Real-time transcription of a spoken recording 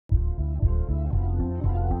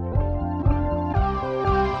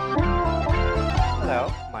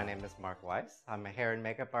my name is Mark Weiss. I'm a hair and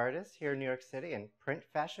makeup artist here in New York City in print,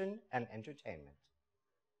 fashion, and entertainment.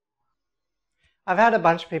 I've had a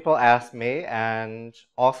bunch of people ask me, and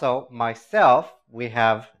also myself, we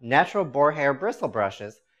have natural boar hair bristle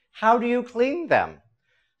brushes. How do you clean them?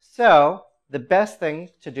 So the best thing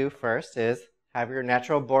to do first is have your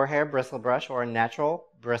natural boar hair bristle brush or a natural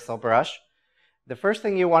bristle brush. The first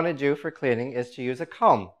thing you want to do for cleaning is to use a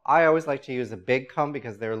comb. I always like to use a big comb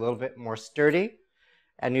because they're a little bit more sturdy.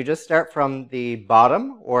 And you just start from the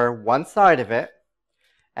bottom or one side of it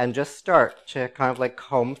and just start to kind of like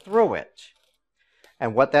comb through it.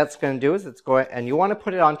 And what that's going to do is and you want to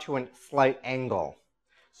put it onto a slight angle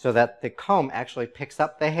so that the comb actually picks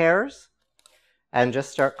up the hairs, and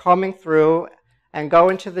just start combing through and go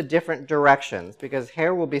into the different directions because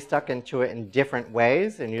hair will be stuck into it in different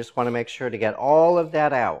ways, and you just want to make sure to get all of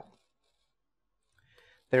that out.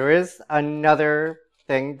 There is another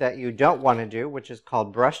thing that you don't want to do, which is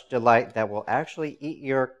called brush delight, that will actually eat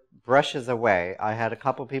your brushes away. I had a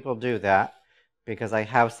couple people do that because I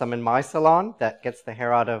have some in my salon that gets the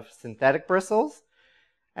hair out of synthetic bristles,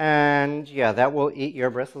 and yeah, that will eat your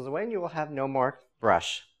bristles away and you will have no more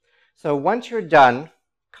brush. So once you're done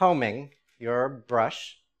combing your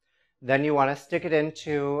brush, then you want to stick it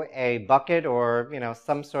into a bucket or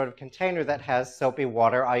some sort of container that has soapy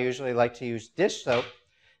water. I usually like to use dish soap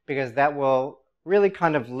because that will really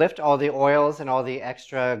kind of lift all the oils and all the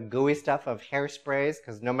extra gooey stuff of hairsprays,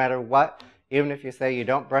 because no matter what, even if you say you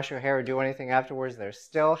don't brush your hair or do anything afterwards, there's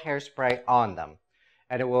still hairspray on them,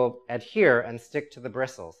 and it will adhere and stick to the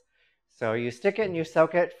bristles. So you stick it and you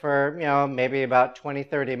soak it for maybe about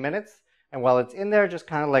 20-30 minutes, and while it's in there, just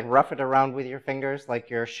kind of like rough it around with your fingers like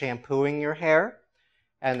you're shampooing your hair,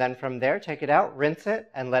 and then from there take it out, rinse it,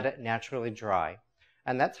 and let it naturally dry.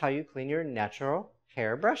 And that's how you clean your natural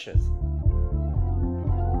hair brushes.